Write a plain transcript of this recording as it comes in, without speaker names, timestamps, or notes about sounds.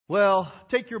Well,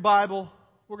 take your Bible.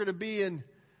 We're going to be in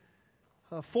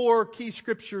 4 key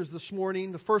scriptures this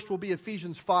morning. The first will be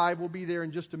Ephesians 5. We'll be there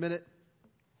in just a minute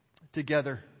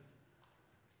together.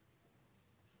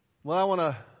 Well, I want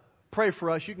to pray for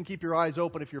us. You can keep your eyes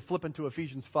open if you're flipping to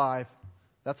Ephesians 5.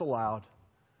 That's allowed.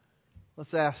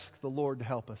 Let's ask the Lord to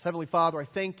help us. Heavenly Father, I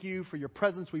thank you for your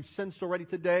presence we've sensed already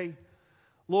today.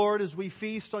 Lord, as we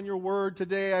feast on your word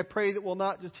today, I pray that we'll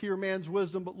not just hear man's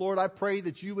wisdom, but Lord, I pray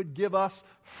that you would give us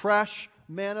fresh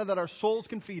manna that our souls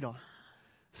can feed on.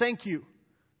 Thank you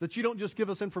that you don't just give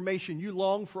us information, you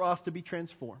long for us to be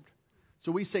transformed.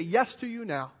 So we say yes to you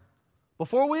now.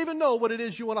 Before we even know what it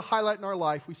is you want to highlight in our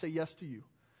life, we say yes to you.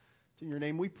 It's in your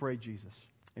name we pray, Jesus.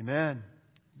 Amen.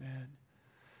 Amen.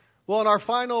 Well, in our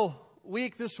final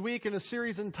week this week in a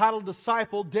series entitled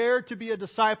Disciple, Dare to be a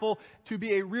Disciple, to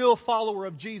be a real follower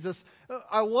of Jesus,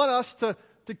 I want us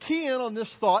to key in on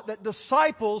this thought that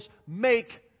disciples make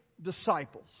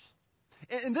disciples.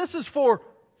 And this is for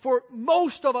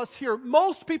most of us here.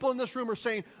 Most people in this room are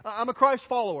saying, I'm a Christ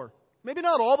follower. Maybe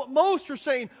not all, but most are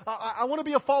saying, I want to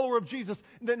be a follower of Jesus.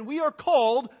 Then we are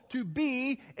called to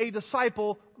be a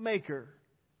disciple maker.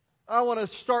 I want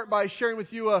to start by sharing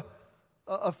with you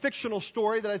a fictional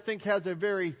story that I think has a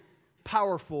very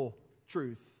powerful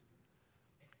truth.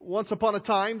 Once upon a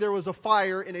time, there was a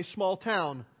fire in a small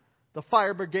town. The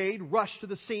fire brigade rushed to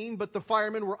the scene, but the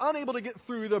firemen were unable to get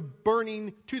through the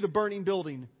burning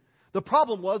building. The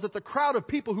problem was that the crowd of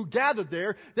people who gathered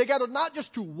there, they gathered not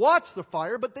just to watch the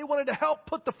fire, but they wanted to help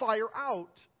put the fire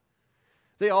out.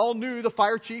 They all knew the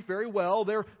fire chief very well.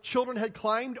 Their children had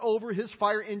climbed over his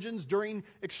fire engines during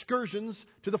excursions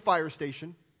to the fire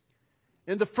station.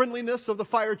 And the friendliness of the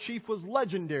fire chief was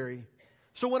legendary.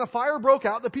 So when a fire broke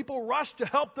out, the people rushed to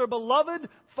help their beloved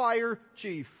fire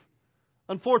chief.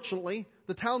 Unfortunately,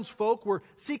 the townsfolk were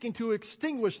seeking to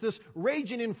extinguish this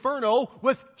raging inferno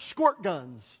with squirt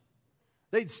guns.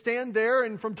 They'd stand there,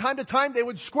 and from time to time, they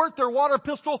would squirt their water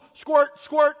pistol, squirt,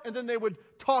 squirt, and then they would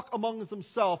talk amongst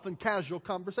themselves in casual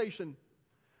conversation.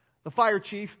 The fire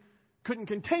chief couldn't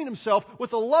contain himself.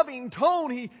 With a loving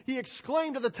tone, he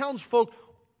exclaimed to the townsfolk,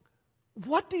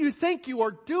 "What do you think you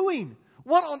are doing?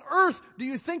 What on earth do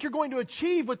you think you're going to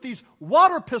achieve with these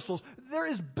water pistols? There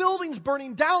is buildings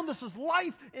burning down. This is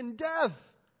life and death."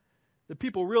 The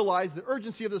people realized the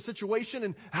urgency of the situation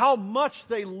and how much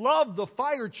they loved the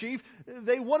fire chief.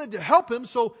 They wanted to help him,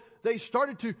 so they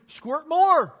started to squirt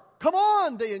more. "Come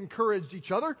on," they encouraged each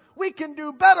other. "We can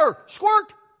do better.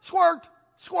 Squirt, squirt,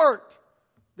 squirt."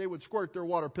 They would squirt their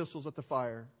water pistols at the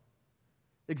fire.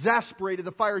 Exasperated,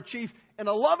 the fire chief, in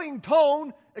a loving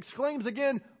tone, exclaims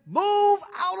again, "Move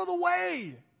out of the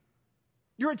way!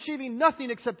 You're achieving nothing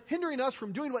except hindering us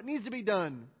from doing what needs to be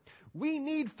done. We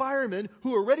need firemen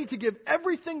who are ready to give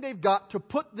everything they've got to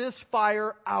put this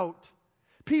fire out.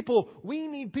 We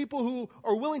need people who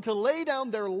are willing to lay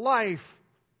down their life.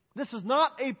 This is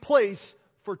not a place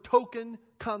for token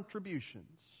contributions."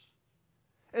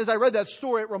 As I read that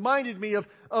story, it reminded me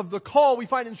of the call we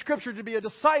find in Scripture to be a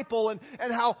disciple and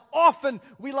how often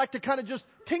we like to kind of just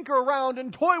tinker around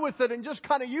and toy with it and just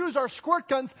kind of use our squirt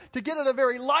guns to get at a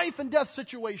very life and death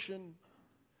situation.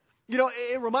 You know,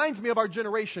 it reminds me of our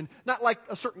generation, not like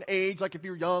a certain age, like if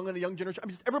you're young and a young generation. I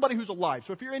mean, just everybody who's alive.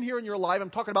 So if you're in here and you're alive, I'm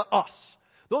talking about us.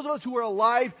 Those of us who are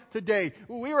alive today,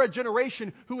 we are a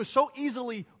generation who is so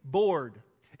easily bored.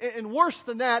 And worse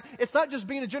than that, it's not just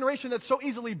being a generation that's so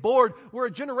easily bored. We're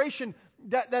a generation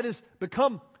that has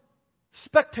become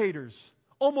spectators,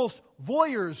 almost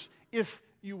voyeurs, if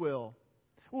you will.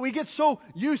 We get so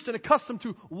used and accustomed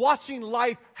to watching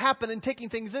life happen and taking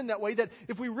things in that way that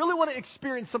if we really want to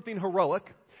experience something heroic,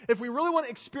 if we really want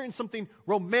to experience something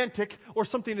romantic or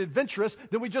something adventurous,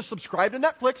 then we just subscribe to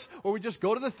Netflix or we just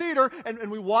go to the theater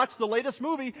and we watch the latest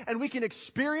movie and we can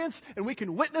experience and we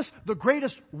can witness the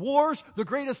greatest wars, the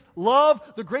greatest love,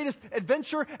 the greatest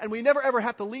adventure, and we never ever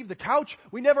have to leave the couch.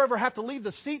 We never ever have to leave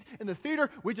the seat in the theater.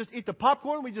 We just eat the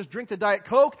popcorn, we just drink the Diet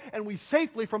Coke, and we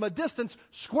safely from a distance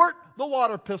squirt the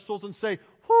water pistols and say,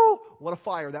 "Whew, what a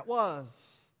fire that was."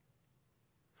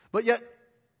 But yet,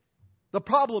 the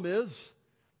problem is,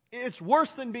 it's worse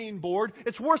than being bored.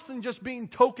 It's worse than just being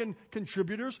token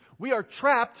contributors. We are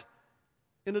trapped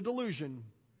in a delusion.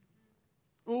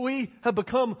 We have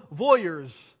become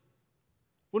voyeurs.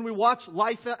 When we watch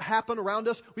life happen around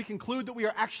us, we conclude that we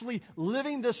are actually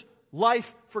living this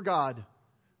life for God.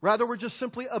 Rather, we're just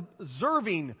simply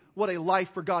observing what a life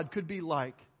for God could be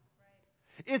like.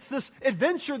 It's this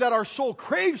adventure that our soul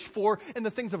craves for in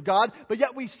the things of God, but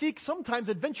yet we seek sometimes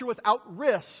adventure without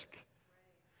risk.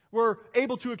 We're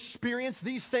able to experience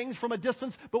these things from a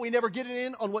distance, but we never get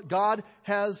in on what God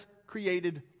has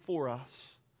created for us.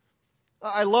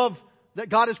 I love that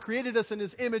God has created us in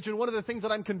His image, and one of the things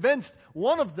that I'm convinced,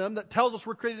 one of them that tells us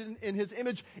we're created in His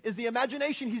image, is the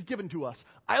imagination He's given to us.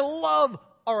 I love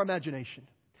our imagination.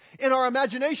 In our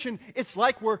imagination, it's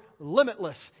like we're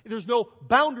limitless. There's no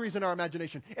boundaries in our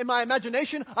imagination. In my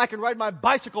imagination, I can ride my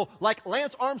bicycle like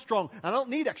Lance Armstrong. I don't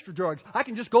need extra drugs. I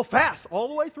can just go fast all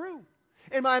the way through.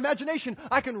 In my imagination,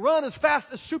 I can run as fast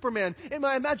as Superman. In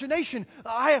my imagination,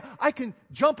 I can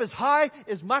jump as high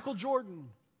as Michael Jordan.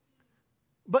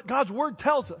 But God's Word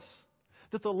tells us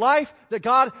that the life that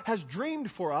God has dreamed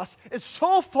for us is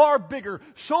so far bigger,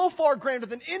 so far grander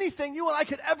than anything you and I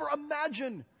could ever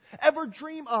imagine, ever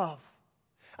dream of.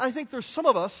 I think there's some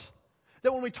of us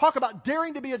that when we talk about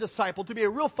daring to be a disciple, to be a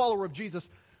real follower of Jesus,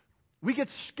 we get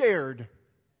scared.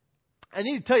 I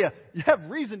need to tell you, you have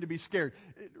reason to be scared,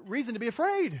 reason to be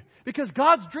afraid, because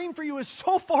God's dream for you is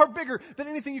so far bigger than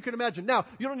anything you can imagine. Now,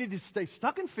 you don't need to stay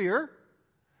stuck in fear,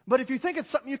 but if you think it's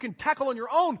something you can tackle on your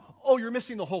own, you're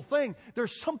missing the whole thing.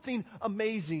 There's something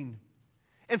amazing.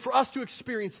 And for us to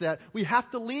experience that, we have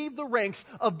to leave the ranks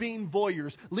of being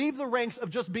voyeurs, leave the ranks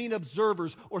of just being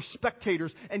observers or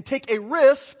spectators, and take a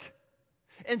risk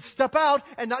and step out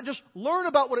and not just learn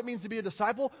about what it means to be a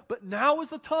disciple, but now is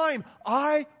the time.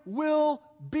 I will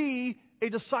be a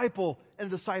disciple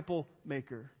and a disciple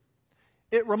maker.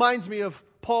 It reminds me of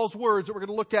Paul's words that we're going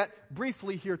to look at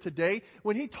briefly here today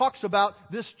when he talks about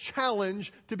this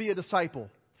challenge to be a disciple.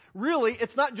 Really,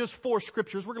 it's not just 4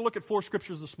 scriptures. We're going to look at 4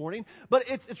 scriptures this morning, but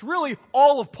it's really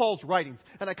all of Paul's writings.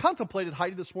 And I contemplated,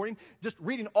 Heidi, this morning, just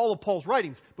reading all of Paul's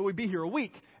writings, but we'd be here a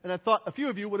week, and I thought a few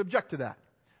of you would object to that.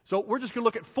 So we're just going to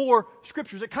look at 4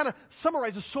 scriptures. It kind of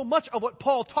summarizes so much of what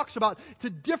Paul talks about to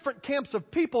different camps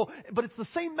of people, but it's the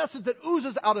same message that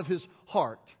oozes out of his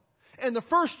heart. And the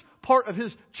first part of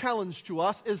his challenge to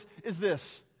us is this.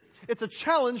 It's a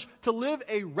challenge to live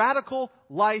a radical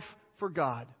life for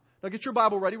God. Now get your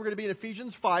Bible ready. We're going to be in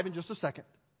Ephesians 5 in just a second.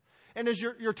 And as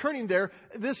you're turning there,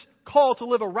 this call to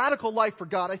live a radical life for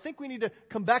God, I think we need to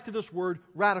come back to this word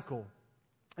radical.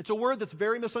 It's a word that's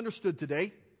very misunderstood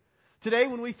today. Today,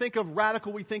 when we think of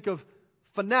radical, we think of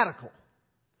fanatical.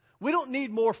 We don't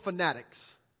need more fanatics,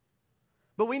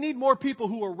 but we need more people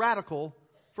who are radical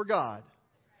for God.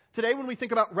 Today, when we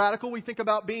think about radical, we think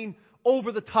about being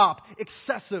over the top,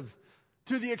 excessive,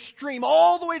 to the extreme,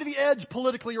 all the way to the edge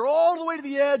politically, or all the way to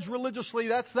the edge religiously.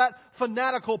 That's that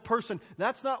fanatical person.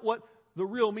 That's not what the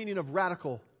real meaning of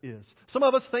radical is. Some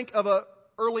of us think of an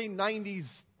early 90s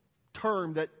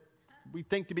term that we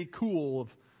think to be cool, of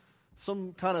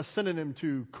some kind of synonym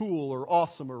to cool or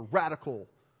awesome or radical.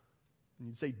 And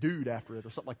you'd say dude after it or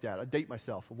something like that. I date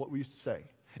myself of what we used to say.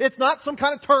 It's not some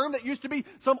kind of term that used to be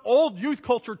some old youth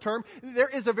culture term. There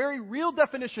is a very real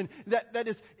definition that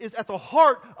is at the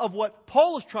heart of what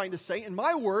Paul is trying to say. In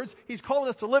my words, he's calling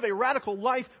us to live a radical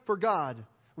life for God.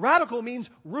 Radical means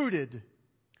rooted.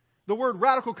 The word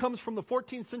radical comes from the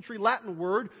 14th century Latin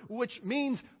word, which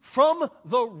means from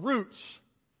the roots,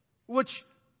 which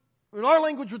in our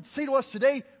language would say to us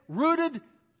today, rooted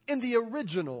in the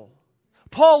original.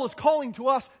 Paul is calling to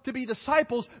us to be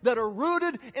disciples that are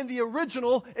rooted in the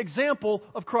original example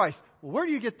of Christ. Well, where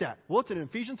do you get that? Well, it's in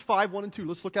Ephesians 5, 1 and 2.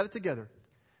 Let's look at it together.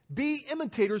 Be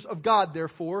imitators of God,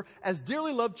 therefore, as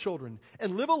dearly loved children,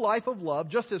 and live a life of love,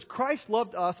 just as Christ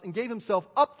loved us and gave Himself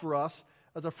up for us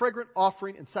as a fragrant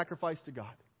offering and sacrifice to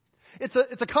God. It's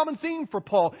a common theme for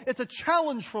Paul. It's a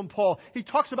challenge from Paul. He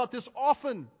talks about this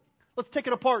often. Let's take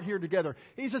it apart here together.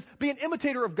 He says, be an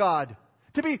imitator of God.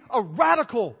 To be a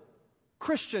radical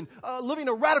Christian, living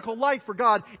a radical life for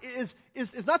God is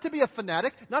not to be a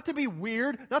fanatic, not to be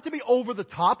weird, not to be over the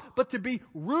top, but to be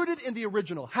rooted in the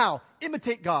original. How?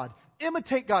 Imitate God.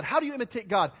 Imitate God. How do you imitate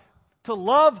God? To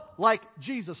love like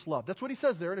Jesus loved. That's what he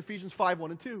says there in Ephesians 5,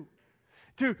 1 and 2.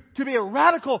 To be a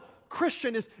radical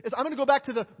Christian is I'm going to go back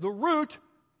to the root,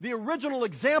 the original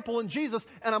example in Jesus,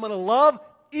 and I'm going to love,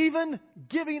 even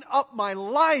giving up my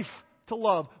life to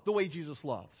love the way Jesus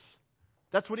loves.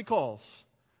 That's what he calls.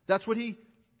 That's what he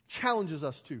challenges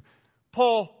us to.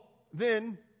 Paul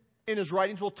then, in his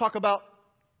writings, will talk about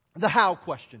the how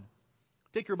question.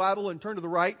 Take your Bible and turn to the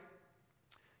right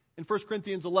in 1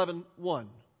 Corinthians 11, 1.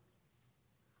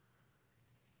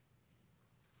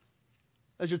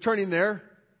 As you're turning there,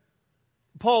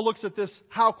 Paul looks at this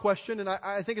how question, and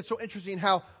I think it's so interesting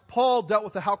how Paul dealt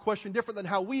with the how question different than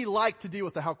how we like to deal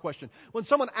with the how question. When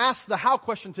someone asks the how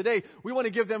question today, we want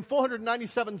to give them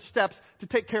 497 steps to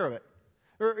take care of it.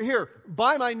 Or here,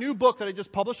 buy my new book that I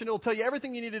just published and it will tell you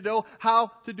everything you need to know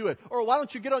how to do it. Or why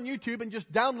don't you get on YouTube and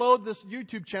just download this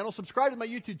YouTube channel, subscribe to my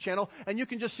YouTube channel, and you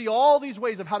can just see all these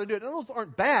ways of how to do it. And those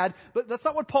aren't bad, but that's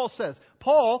not what Paul says.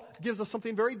 Paul gives us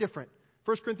something very different.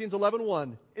 1 Corinthians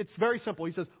 11:1. It's very simple.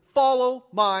 He says, follow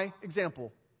my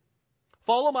example.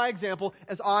 Follow my example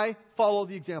as I follow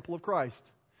the example of Christ.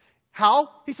 How?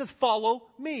 He says, follow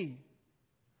me.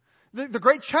 The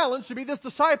great challenge to be this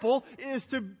disciple is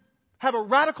to have a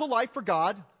radical life for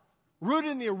God,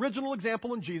 rooted in the original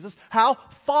example in Jesus. How?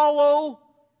 Follow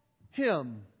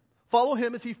Him. Follow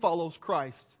Him as He follows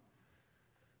Christ.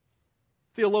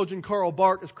 Theologian Karl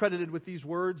Barth is credited with these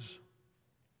words.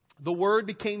 The Word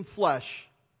became flesh.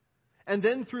 And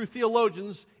then through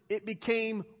theologians, it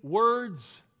became words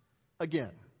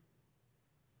again.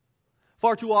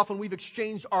 Far too often we've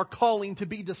exchanged our calling to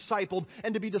be discipled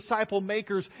and to be disciple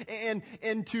makers and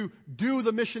to do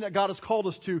the mission that God has called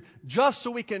us to just so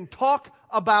we can talk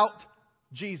about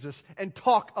Jesus and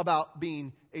talk about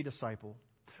being a disciple.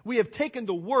 We have taken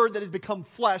the Word that has become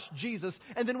flesh, Jesus,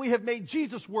 and then we have made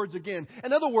Jesus words again.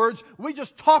 In other words, we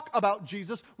just talk about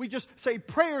Jesus. We just say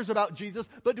prayers about Jesus.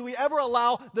 But do we ever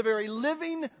allow the very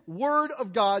living Word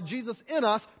of God, Jesus in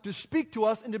us, to speak to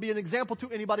us and to be an example to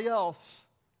anybody else?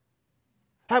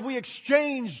 Have we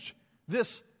exchanged this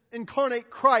incarnate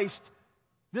Christ,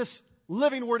 this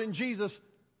living Word in Jesus,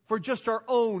 for just our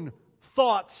own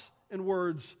thoughts and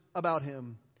words about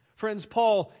Him? Friends,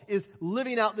 Paul is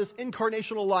living out this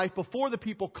incarnational life before the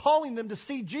people, calling them to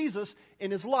see Jesus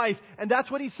in his life. And that's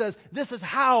what he says. This is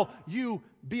how you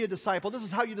be a disciple. This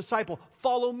is how you disciple.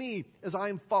 Follow me as I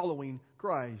am following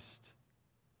Christ.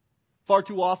 Far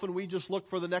too often we just look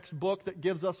for the next book that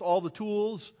gives us all the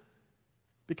tools,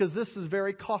 because this is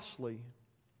very costly.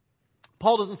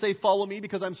 Paul doesn't say, follow me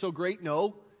because I'm so great.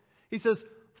 No. He says,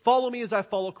 follow me as I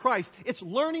follow Christ. It's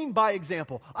learning by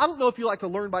example. I don't know if you like to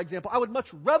learn by example. I would much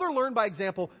rather learn by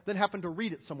example than happen to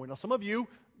read it somewhere. Now, some of you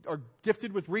are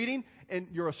gifted with reading, and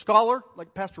you're a scholar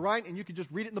like Pastor Ryan, and you can just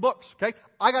read it in the books. Okay,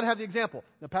 I got to have the example.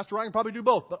 Now, Pastor Ryan can probably do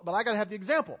both, but I got to have the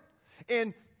example.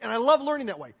 And I love learning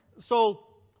that way. So,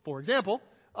 for example,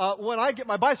 when I get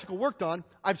my bicycle worked on,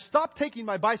 I've stopped taking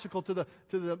my bicycle to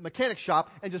the mechanic shop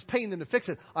and just paying them to fix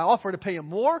it. I offer to pay them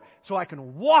more so I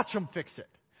can watch them fix it.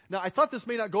 Now, I thought this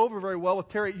may not go over very well with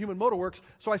Terry at Human Motor Works,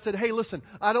 so I said, hey, listen,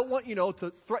 I don't want,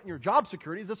 to threaten your job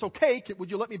security. Is this okay? Would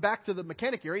you let me back to the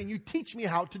mechanic area and you teach me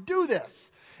how to do this?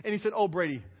 And he said, oh,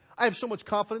 Brady, I have so much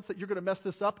confidence that you're going to mess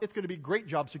this up. It's going to be great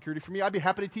job security for me. I'd be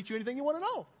happy to teach you anything you want to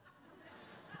know.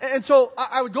 And so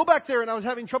I would go back there, and I was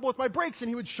having trouble with my brakes, and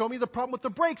he would show me the problem with the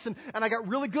brakes, and I got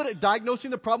really good at diagnosing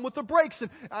the problem with the brakes,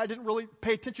 and I didn't really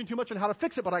pay attention too much on how to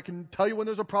fix it, but I can tell you when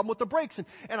there's a problem with the brakes,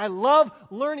 and I love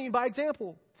learning by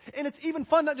example. And it's even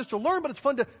fun not just to learn, but it's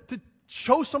fun to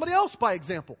show somebody else by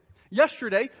example.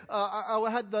 Yesterday, I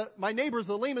had my neighbors,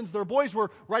 the Lehmans, their boys were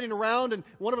riding around, and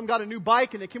one of them got a new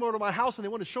bike, and they came over to my house, and they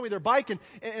wanted to show me their bike, and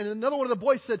another one of the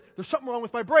boys said, there's something wrong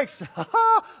with my brakes.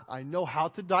 I know how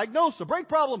to diagnose a brake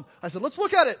problem. I said, let's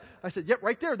look at it. I said, yep,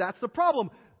 right there, that's the problem.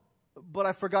 But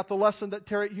I forgot the lesson that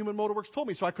Terry at Human Motor Works told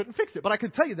me, so I couldn't fix it. But I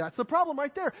could tell you that's the problem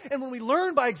right there. And when we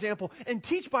learn by example and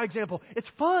teach by example, it's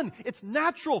fun. It's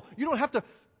natural. You don't have to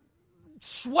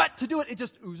sweat to do it. It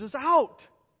just oozes out.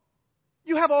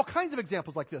 You have all kinds of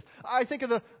examples like this. I think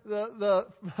of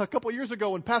a couple of years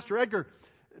ago when Pastor Edgar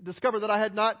discovered that I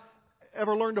had not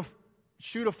ever learned to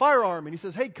shoot a firearm. And he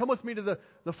says, hey, come with me to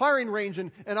the firing range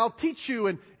and I'll teach you.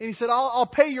 And he said, I'll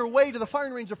pay your way to the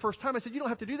firing range the first time. I said, you don't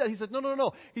have to do that. He said,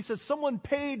 no. He said, someone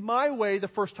paid my way the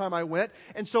first time I went.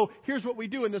 And so here's what we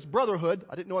do in this brotherhood.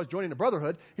 I didn't know I was joining a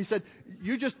brotherhood. He said,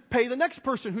 you just pay the next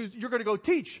person who you're going to go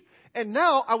teach. And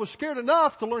now I was scared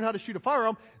enough to learn how to shoot a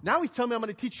firearm. Now he's telling me I'm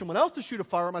going to teach someone else to shoot a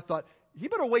firearm. I thought, he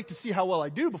better wait to see how well I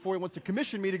do before he wants to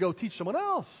commission me to go teach someone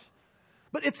else.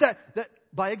 But it's that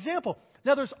by example.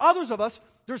 Now there's others of us,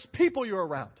 there's people you're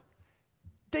around.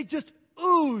 They just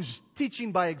ooze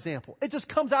teaching by example. It just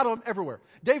comes out of them everywhere.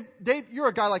 Dave, you're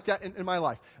a guy like that in my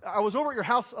life. I was over at your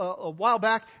house a while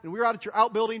back, and we were out at your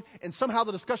outbuilding, and somehow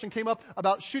the discussion came up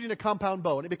about shooting a compound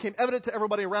bow. And it became evident to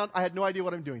everybody around I had no idea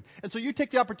what I'm doing. And so you take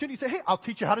the opportunity to say, hey, I'll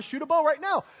teach you how to shoot a bow right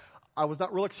now. I was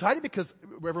not real excited because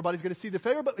everybody's going to see the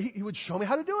failure, but he would show me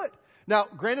how to do it. Now,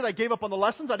 granted, I gave up on the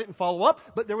lessons. I didn't follow up,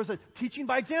 but there was a teaching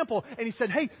by example. And he said,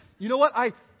 hey, you know what?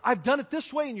 I've done it this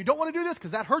way, and you don't want to do this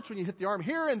because that hurts when you hit the arm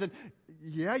here. And then,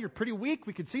 yeah, you're pretty weak.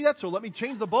 We can see that. So let me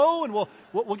change the bow, and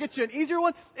we'll get you an easier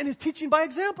one. And he's teaching by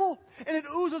example. And it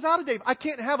oozes out of Dave. I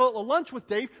can't have a lunch with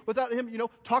Dave without him,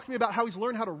 talking to me about how he's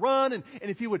learned how to run, and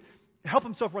if he would help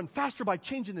himself run faster by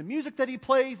changing the music that he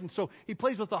plays. And so he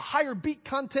plays with the higher beat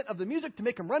content of the music to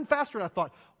make him run faster. And I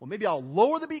thought, well, maybe I'll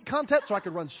lower the beat content so I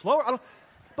could run slower.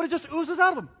 But it just oozes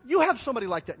out of him. You have somebody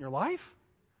like that in your life.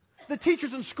 the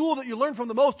teachers in school that you learn from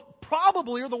the most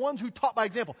probably are the ones who taught by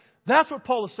example. That's what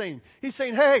Paul is saying. He's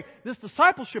saying, hey, this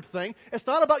discipleship thing, it's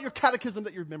not about your catechism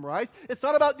that you've memorized. It's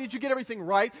not about did you get everything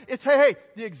right. It's, hey,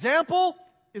 the example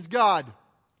is God.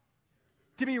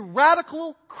 To be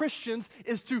radical Christians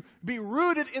is to be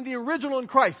rooted in the original in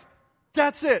Christ.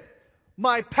 That's it.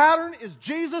 My pattern is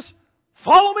Jesus.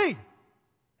 Follow me.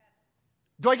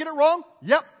 Do I get it wrong?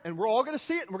 Yep. And we're all going to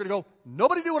see it, and we're going to go,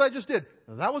 nobody do what I just did.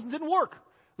 That didn't work.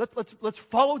 Let's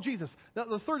follow Jesus. Now,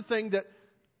 the third thing that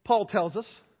Paul tells us,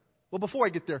 well, before I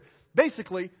get there,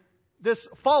 basically, this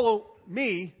follow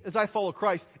me as I follow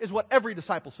Christ is what every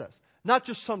disciple says, not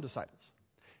just some disciples.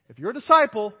 If you're a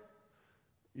disciple,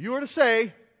 you are to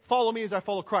say, follow me as I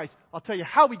follow Christ. I'll tell you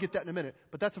how we get that in a minute,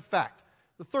 but that's a fact.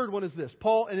 The third one is this.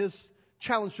 Paul, in his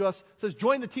challenge to us, says,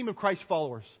 join the team of Christ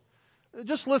followers.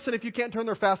 Just listen if you can't turn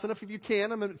there fast enough. If you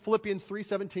can, I'm in Philippians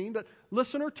 3:17, but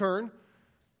listen or turn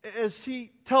as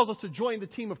he tells us to join the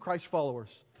team of Christ followers.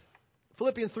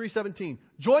 Philippians 3:17.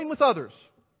 Join with others.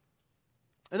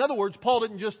 In other words, Paul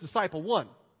didn't just disciple one.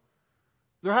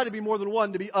 There had to be more than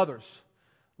one to be others.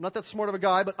 I'm not that smart of a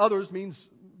guy, but others means,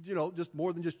 just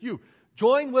more than just you.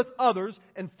 Join with others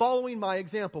in following my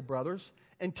example, brothers,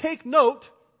 and take note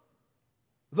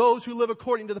those who live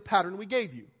according to the pattern we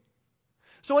gave you.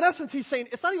 So in essence, he's saying,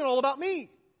 it's not even all about me.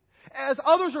 As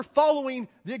others are following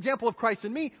the example of Christ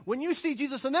in me, when you see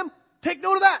Jesus in them, take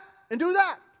note of that and do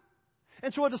that.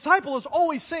 And so a disciple is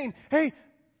always saying, hey,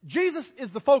 Jesus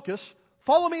is the focus.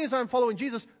 Follow me as I'm following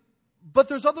Jesus. But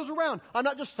there's others around. I'm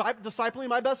not just discipling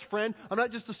my best friend. I'm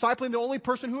not just discipling the only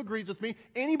person who agrees with me.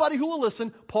 Anybody who will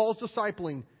listen, Paul's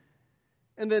discipling.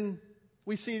 And then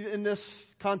we see in this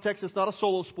context, it's not a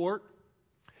solo sport.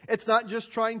 It's not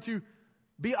just trying to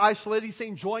be isolated. He's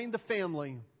saying join the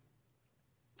family.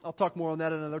 I'll talk more on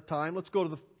that another time. Let's go to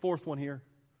the fourth one here.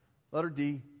 Letter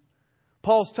D.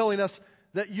 Paul's telling us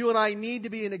that you and I need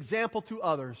to be an example to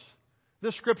others.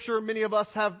 This scripture many of us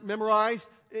have memorized.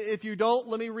 If you don't,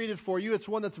 let me read it for you. It's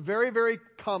one that's very, very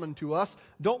common to us.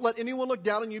 Don't let anyone look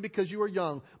down on you because you are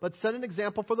young, but set an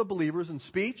example for the believers in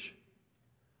speech,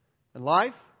 in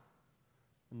life,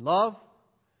 in love,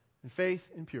 in faith,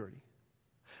 in purity.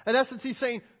 In essence, he's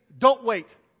saying, don't wait.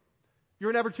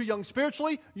 You're never too young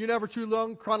spiritually. You're never too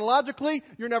young chronologically.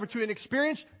 You're never too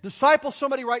inexperienced. Disciple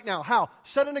somebody right now. How?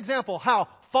 Set an example. How?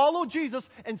 Follow Jesus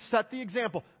and set the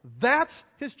example. That's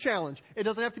his challenge. It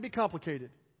doesn't have to be complicated.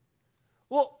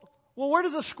 Well, where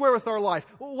does this square with our life?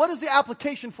 What is the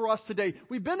application for us today?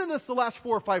 We've been in this the last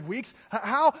 4 or 5 weeks.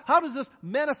 How does this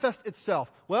manifest itself?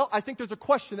 Well, I think there's a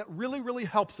question that really, really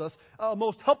helps us. A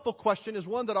most helpful question is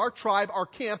one that our tribe, our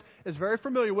camp, is very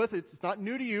familiar with. It's not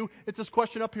new to you. It's this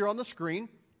question up here on the screen.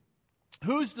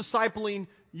 Who's discipling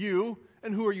you,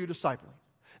 and who are you discipling?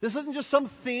 This isn't just some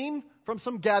theme from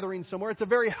some gathering somewhere. It's a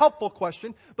very helpful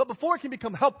question. But before it can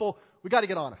become helpful, we've got to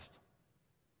get honest.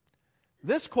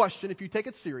 This question, if you take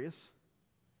it serious,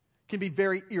 can be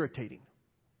very irritating.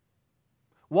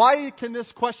 Why can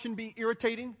this question be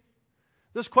irritating?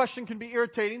 This question can be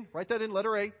irritating. Write that in,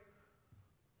 letter A.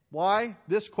 Why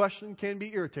this question can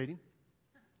be irritating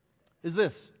is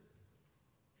this.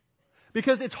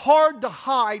 Because it's hard to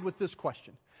hide with this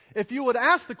question. If you would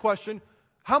ask the question,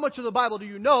 how much of the Bible do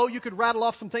you know? You could rattle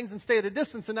off some things and stay at a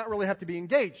distance and not really have to be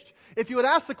engaged. If you would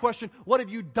ask the question, what have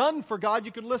you done for God?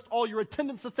 You could list all your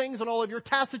attendance of things and all of your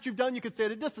tasks that you've done. You could stay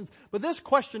at a distance. But this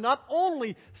question not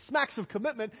only smacks of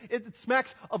commitment, it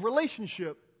smacks of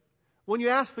relationship. When you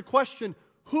ask the question,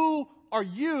 who are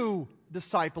you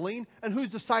discipling and who's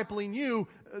discipling you?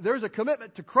 There's a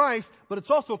commitment to Christ, but it's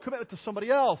also a commitment to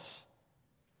somebody else.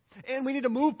 And we need to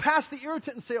move past the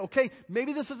irritant and say, okay,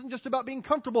 maybe this isn't just about being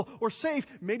comfortable or safe.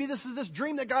 Maybe this is this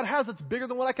dream that God has that's bigger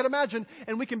than what I can imagine.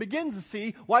 And we can begin to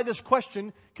see why this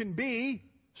question can be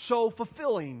so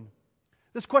fulfilling.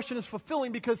 This question is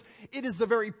fulfilling because it is the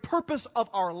very purpose of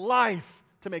our life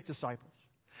to make disciples.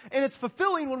 And it's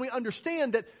fulfilling when we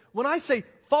understand that when I say,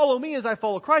 follow me as I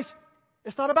follow Christ,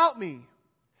 it's not about me.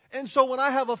 And so when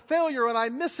I have a failure and I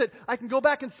miss it, I can go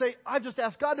back and say, I've just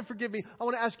asked God to forgive me. I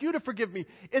want to ask you to forgive me.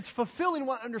 It's fulfilling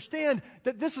when I understand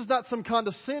that this is not some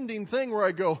condescending thing where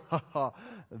I go,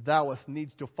 thou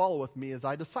needs to follow with me as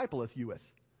I discipleth you with.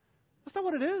 That's not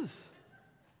what it is.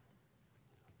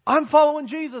 I'm following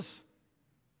Jesus.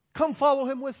 Come follow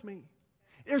him with me.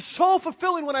 It's so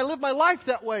fulfilling when I live my life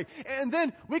that way. And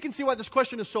then we can see why this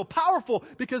question is so powerful,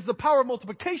 because the power of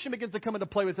multiplication begins to come into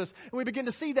play with this. And we begin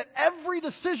to see that every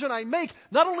decision I make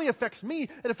not only affects me,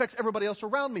 it affects everybody else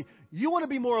around me. You want to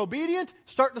be more obedient?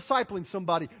 Start discipling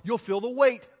somebody. You'll feel the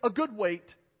weight, a good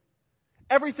weight.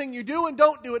 Everything you do and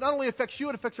don't do, it not only affects you,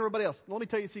 it affects everybody else. Let me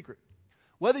tell you a secret.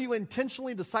 Whether you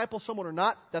intentionally disciple someone or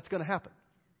not, that's going to happen.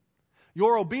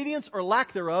 Your obedience or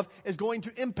lack thereof is going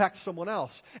to impact someone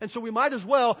else. And so we might as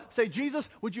well say, Jesus,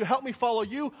 would you help me follow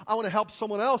you? I want to help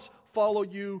someone else follow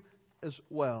you as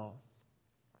well.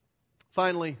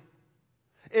 Finally,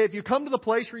 if you come to the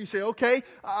place where you say, okay,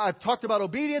 I've talked about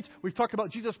obedience. We've talked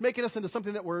about Jesus making us into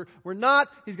something that we're not.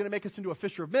 He's going to make us into a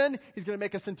fisher of men. He's going to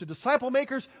make us into disciple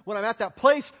makers. When I'm at that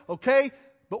place, okay,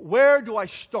 but where do I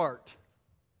start?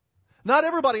 Not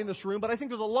everybody in this room, but I think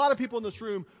there's a lot of people in this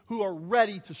room who are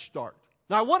ready to start.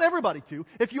 Now, I want everybody to.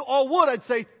 If you all would, I'd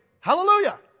say,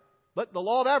 hallelujah. But the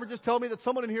law of averages tell me that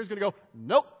someone in here is going to go,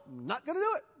 nope, I'm not going to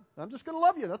do it. I'm just going to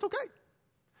love you. That's okay.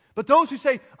 But those who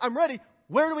say, I'm ready,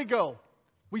 where do we go?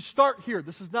 We start here.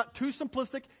 This is not too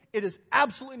simplistic. It is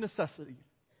absolutely necessity.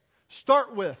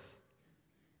 Start with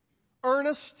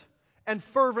earnest and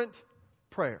fervent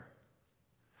prayer.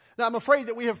 Now, I'm afraid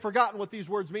that we have forgotten what these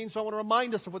words mean, so I want to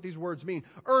remind us of what these words mean.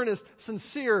 Earnest,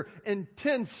 sincere,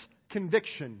 intense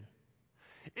conviction.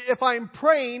 If I'm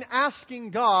praying,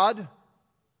 asking God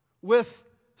with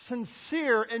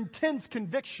sincere, intense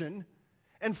conviction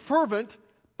and fervent,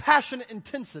 passionate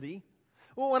intensity,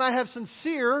 well, when I have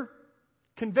sincere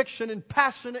conviction and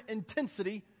passionate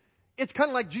intensity, it's kind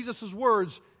of like Jesus'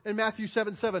 words in Matthew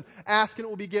 7:7. Ask and it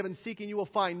will be given. Seek and you will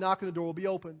find. Knock and the door will be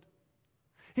opened.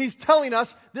 He's telling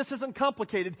us this isn't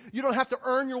complicated. You don't have to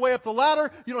earn your way up the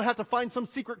ladder. You don't have to find some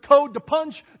secret code to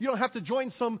punch. You don't have to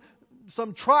join some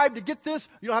tribe to get this.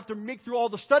 You don't have to make through all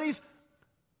the studies.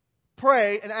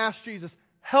 Pray and ask Jesus,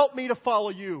 help me to follow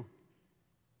you.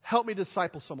 Help me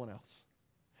disciple someone else.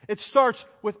 It starts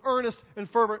with earnest and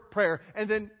fervent prayer. And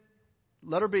then,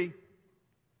 letter B,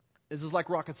 this is like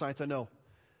rocket science, I know.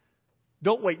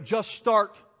 Don't wait. Just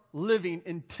start living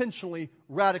intentionally,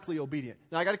 radically obedient.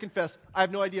 Now, I got to confess, I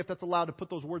have no idea if that's allowed to put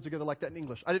those words together like that in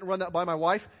English. I didn't run that by my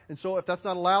wife, and so if that's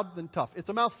not allowed, then tough. It's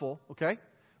a mouthful, okay?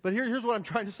 But here's what I'm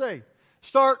trying to say.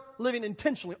 Start living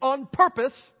intentionally, on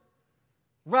purpose,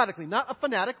 radically. Not a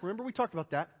fanatic. Remember, we talked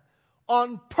about that.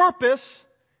 On purpose,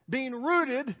 being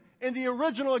rooted in the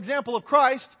original example of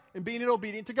Christ and being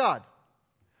obedient to God.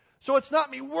 So it's not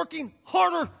me working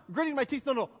harder, gritting my teeth.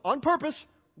 No. On purpose,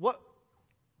 what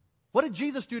did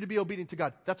Jesus do to be obedient to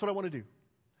God? That's what I want to do.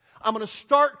 I'm going to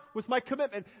start with my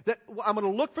commitment that I'm going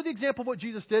to look for the example of what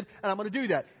Jesus did, and I'm going to do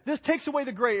that. This takes away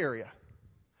the gray area.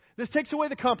 This takes away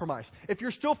the compromise. If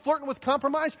you're still flirting with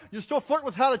compromise, you're still flirting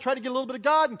with how to try to get a little bit of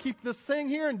God and keep this thing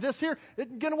here and this here, it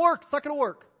ain't going to work. It's not going to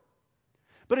work.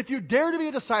 But if you dare to be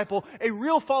a disciple, a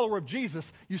real follower of Jesus,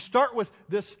 you start with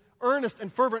this earnest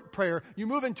and fervent prayer. You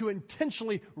move into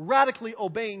intentionally, radically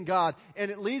obeying God.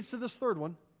 And it leads to this third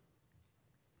one.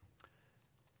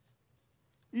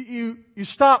 You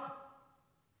stop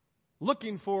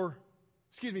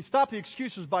stop the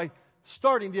excuses by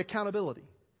starting the accountability.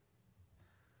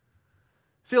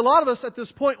 See, a lot of us at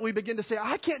this point, we begin to say,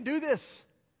 I can't do this.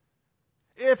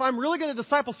 If I'm really going to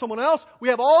disciple someone else, we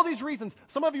have all these reasons.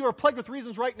 Some of you are plagued with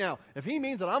reasons right now. If he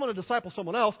means that I'm going to disciple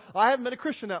someone else, I haven't been a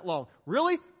Christian that long.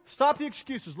 Really? Stop the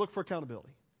excuses. Look for accountability.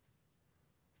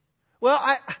 Well,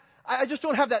 I just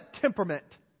don't have that temperament.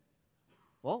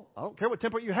 Well, I don't care what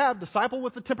temperament you have. Disciple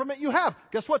with the temperament you have.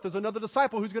 Guess what? There's another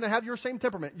disciple who's going to have your same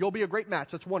temperament. You'll be a great match.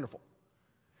 That's wonderful.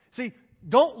 See,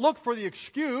 don't look for the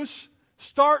excuse.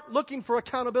 Start looking for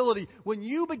accountability. When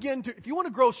you begin to, if you want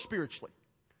to grow spiritually,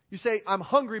 you say, I'm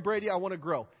hungry, Brady, I want to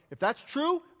grow. If that's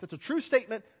true, if it's a true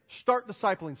statement, start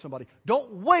discipling somebody.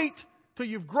 Don't wait till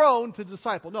you've grown to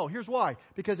disciple. No, here's why.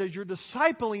 Because as you're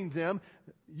discipling them,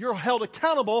 you're held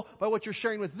accountable by what you're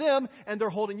sharing with them, and they're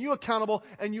holding you accountable,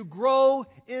 and you grow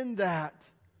in that.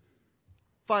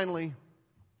 Finally,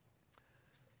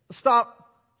 stop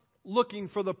looking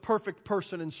for the perfect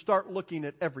person and start looking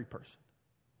at every person.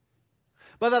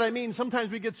 By that I mean sometimes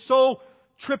we get so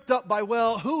tripped up by,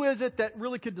 well, who is it that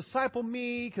really could disciple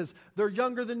me because they're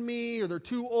younger than me, or they're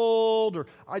too old, or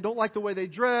I don't like the way they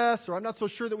dress, or I'm not so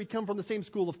sure that we come from the same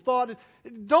school of thought.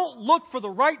 Don't look for the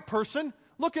right person.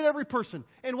 Look at every person.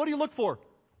 And what do you look for?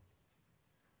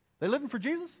 They living for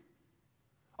Jesus?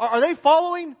 Are they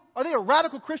following? Are they a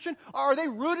radical Christian? Are they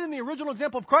rooted in the original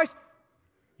example of Christ?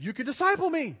 You could disciple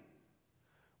me.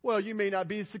 Well, you may not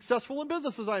be as successful in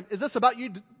business as I am. Is this about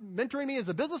you mentoring me as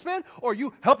a businessman, or are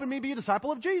you helping me be a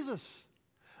disciple of Jesus?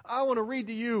 I want to read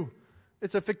to you.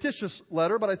 It's a fictitious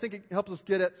letter, but I think it helps us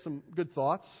get at some good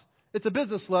thoughts. It's a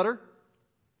business letter.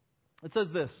 It says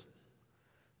this.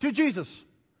 To Jesus,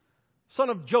 son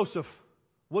of Joseph,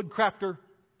 woodcrafter,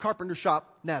 carpenter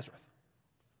shop, Nazareth.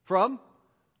 From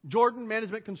Jordan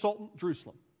Management Consultant,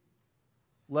 Jerusalem.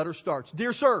 Letter starts.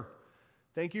 Dear sir,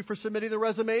 thank you for submitting the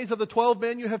resumes of the 12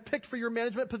 men you have picked for your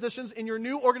management positions in your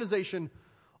new organization.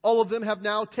 All of them have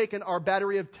now taken our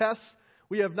battery of tests.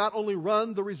 We have not only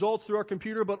run the results through our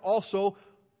computer, but also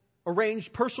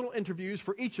arranged personal interviews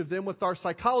for each of them with our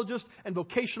psychologists and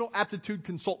vocational aptitude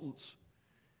consultants.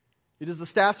 It is the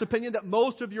staff's opinion that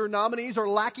most of your nominees are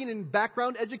lacking in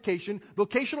background education,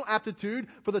 vocational aptitude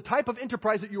for the type of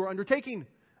enterprise that you are undertaking.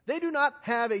 They do not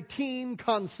have a team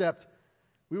concept.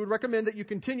 We would recommend that you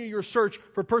continue your search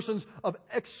for persons of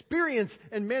experience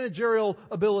and managerial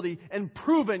ability and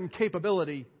proven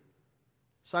capability.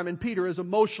 Simon Peter is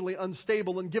emotionally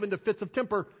unstable and given to fits of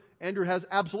temper. Andrew has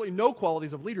absolutely no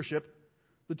qualities of leadership.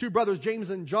 The two brothers, James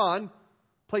and John,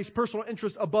 place personal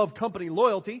interest above company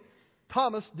loyalty.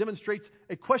 Thomas demonstrates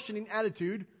a questioning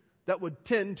attitude that would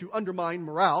tend to undermine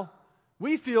morale.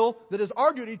 We feel that it is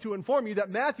our duty to inform you that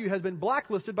Matthew has been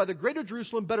blacklisted by the Greater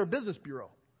Jerusalem Better Business Bureau.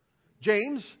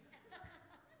 James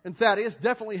and Thaddeus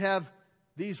definitely have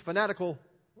these fanatical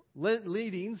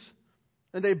leanings,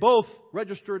 and they both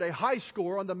registered a high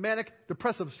score on the manic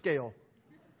depressive scale.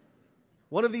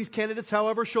 One of these candidates,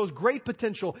 however, shows great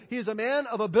potential. He is a man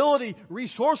of ability,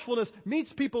 resourcefulness,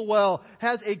 meets people well,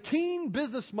 has a keen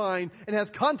business mind, and has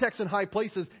contacts in high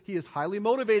places. He is highly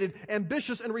motivated,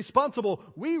 ambitious, and responsible.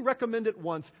 We recommend at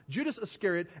once Judas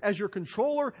Iscariot as your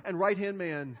controller and right-hand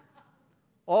man.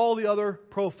 All the other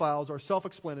profiles are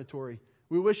self-explanatory.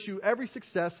 We wish you every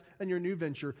success in your new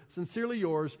venture. Sincerely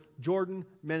yours, Jordan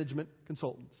Management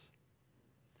Consultants.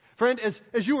 Friend,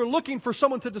 as you are looking for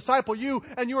someone to disciple you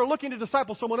and you are looking to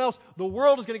disciple someone else, the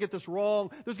world is going to get this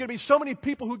wrong. There's going to be so many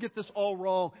people who get this all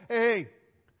wrong. Hey,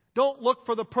 don't look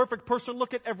for the perfect person.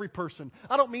 Look at every person.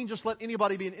 I don't mean just let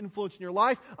anybody be an influence in your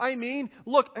life. I mean,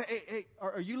 look, hey,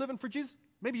 are you living for Jesus?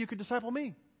 Maybe you could disciple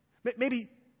me. Maybe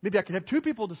I could have two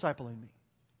people discipling me.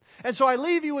 And so I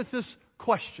leave you with this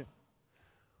question.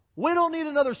 We don't need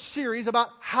another series about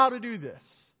how to do this.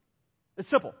 It's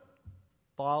simple.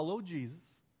 Follow Jesus.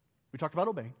 We talked about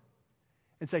obeying.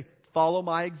 And say, follow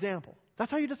my example. That's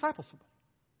how you disciple somebody.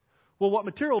 Well, what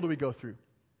material do we go through?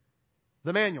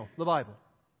 The manual, the Bible.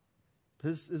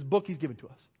 His book he's given to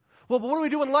us. Well, but what do we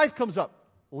do when life comes up?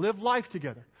 Live life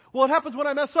together. Well, what happens when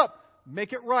I mess up?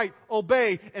 Make it right,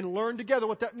 obey, and learn together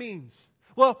what that means.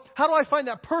 Well, how do I find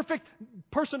that perfect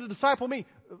person to disciple me?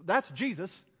 That's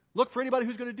Jesus. Look for anybody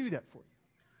who's going to do that for you.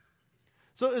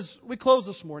 So as we close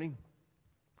this morning,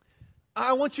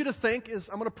 I want you to think,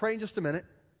 I'm going to pray in just a minute.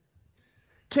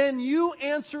 Can you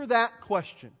answer that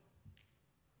question?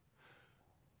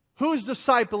 Who's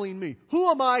discipling me? Who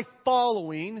am I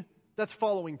following that's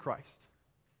following Christ?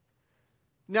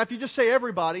 Now, if you just say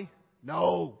everybody,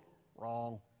 no,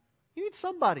 wrong. You need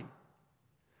somebody.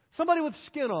 Somebody with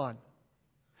skin on.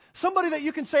 Somebody that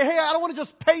you can say, hey, I don't want to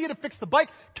just pay you to fix the bike.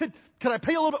 Can I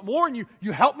pay you a little bit more and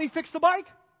you help me fix the bike?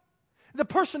 The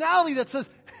personality that says,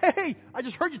 hey, I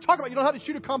just heard you talk about you know how to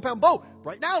shoot a compound bow.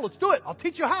 Right now, let's do it. I'll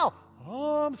teach you how.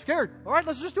 Oh, I'm scared. All right,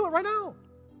 let's just do it right now.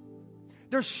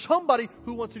 There's somebody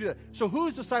who wants to do that. So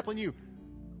who's discipling you?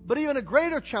 But even a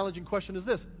greater challenging question is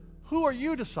this. Who are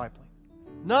you discipling?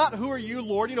 Not who are you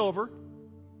lording over.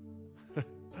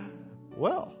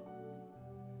 Well,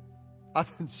 I've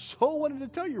been so wanting to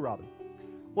tell you, Robin,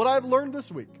 what I've learned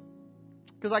this week.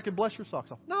 Because I can bless your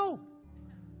socks off. No.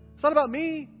 It's not about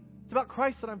me. It's about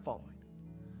Christ that I'm following.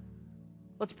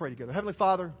 Let's pray together. Heavenly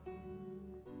Father,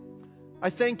 I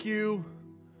thank you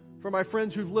for my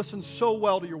friends who've listened so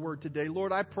well to your word today.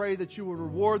 Lord, I pray that you will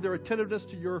reward their attentiveness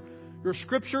to your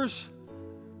scriptures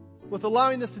with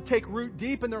allowing this to take root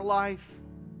deep in their life.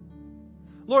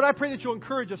 Lord, I pray that you'll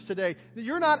encourage us today. That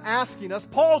you're not asking us,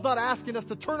 Paul's not asking us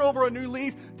to turn over a new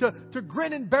leaf, to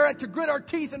grin and bear it, to grit our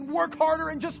teeth and work harder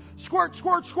and just squirt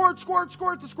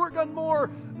the squirt gun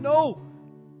more. No.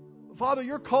 Father,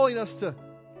 you're calling us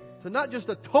to not just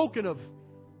a token of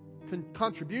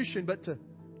contribution, but to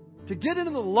get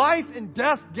into the life and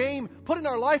death game, putting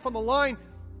our life on the line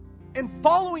and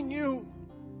following you.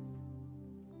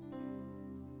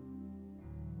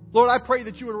 Lord, I pray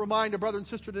that you would remind a brother and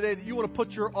sister today that you want to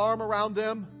put your arm around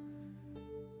them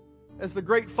as the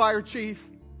great fire chief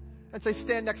and say,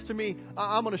 stand next to me.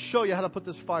 I'm going to show you how to put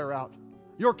this fire out.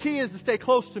 Your key is to stay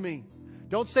close to me.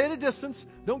 Don't stay at a distance.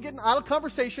 Don't get in idle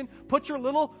conversation. Put your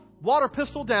little water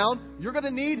pistol down. You're going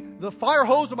to need the fire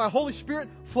hose of my Holy Spirit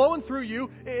flowing through you.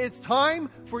 It's time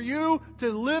for you to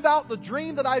live out the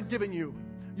dream that I've given you.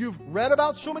 You've read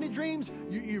about so many dreams.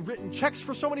 You've written checks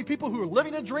for so many people who are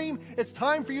living a dream. It's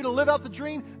time for you to live out the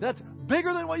dream that's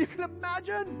bigger than what you can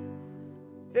imagine.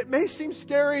 It may seem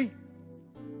scary,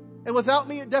 and without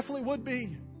me, it definitely would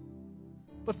be.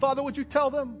 But Father, would you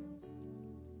tell them?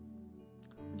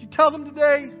 Would you tell them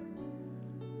today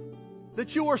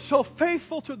that you are so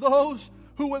faithful to those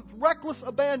who with reckless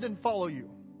abandon follow you?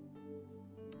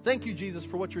 Thank you, Jesus,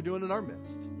 for what you're doing in our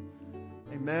midst.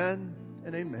 Amen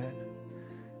and amen.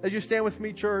 As you stand with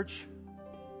me, church,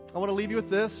 I want to leave you with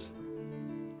this.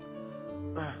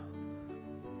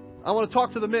 I want to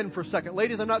talk to the men for a second.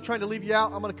 Ladies, I'm not trying to leave you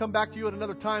out. I'm going to come back to you at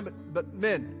another time. But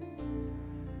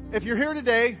men, if you're here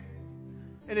today,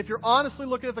 and if you're honestly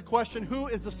looking at the question, who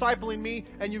is discipling me,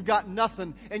 and you've got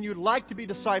nothing, and you'd like to be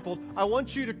discipled, I want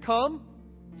you to come.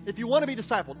 If you want to be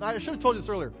discipled, now, I should have told you this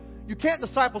earlier. You can't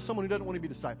disciple someone who doesn't want to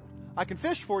be discipled. I can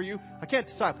fish for you. I can't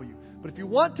disciple you. But if you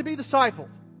want to be discipled,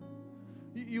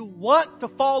 you want to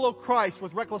follow Christ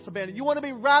with reckless abandon. You want to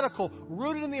be radical,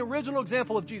 rooted in the original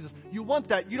example of Jesus. You want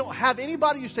that. You don't have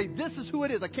anybody you say, this is who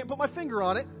it is. I can't put my finger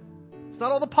on it. It's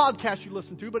not all the podcasts you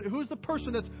listen to, but who's the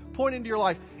person that's pointing to your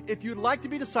life? If you'd like to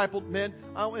be discipled, men,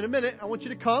 in a minute, I want you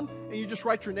to come and you just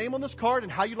write your name on this card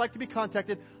and how you'd like to be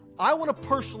contacted. I want to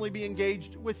personally be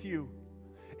engaged with you.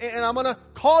 And I'm going to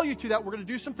call you to that. We're going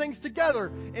to do some things together.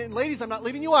 And ladies, I'm not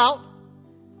leaving you out.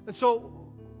 And so,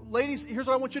 ladies, here's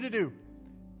what I want you to do.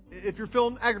 If you're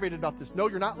feeling aggravated about this, no,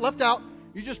 you're not left out.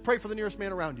 You just pray for the nearest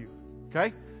man around you.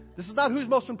 Okay? This is not who's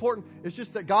most important. It's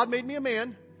just that God made me a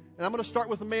man, and I'm going to start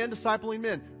with a man discipling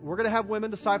men. We're going to have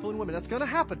women discipling women. That's going to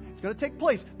happen. It's going to take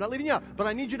place. I'm not leaving you out, but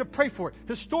I need you to pray for it.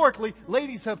 Historically,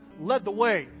 ladies have led the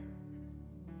way.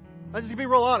 I'm just going to be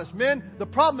real honest. Men, the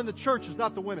problem in the church is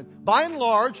not the women. By and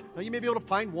large, now you may be able to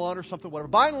find one or something, whatever.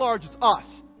 By and large, it's us.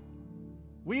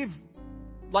 We've,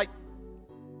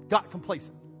 got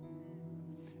complacent.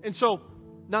 And so,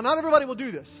 now not everybody will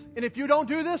do this. And if you don't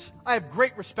do this, I have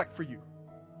great respect for you.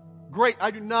 Great.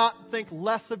 I do not think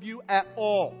less of you at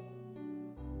all.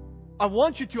 I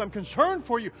want you to. I'm concerned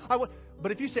for you.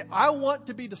 But if you say, I want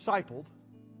to be discipled,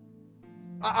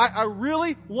 I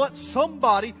really want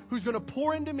somebody who's going to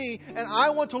pour into me, and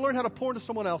I want to learn how to pour into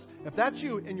someone else. If that's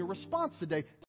you, and your response today,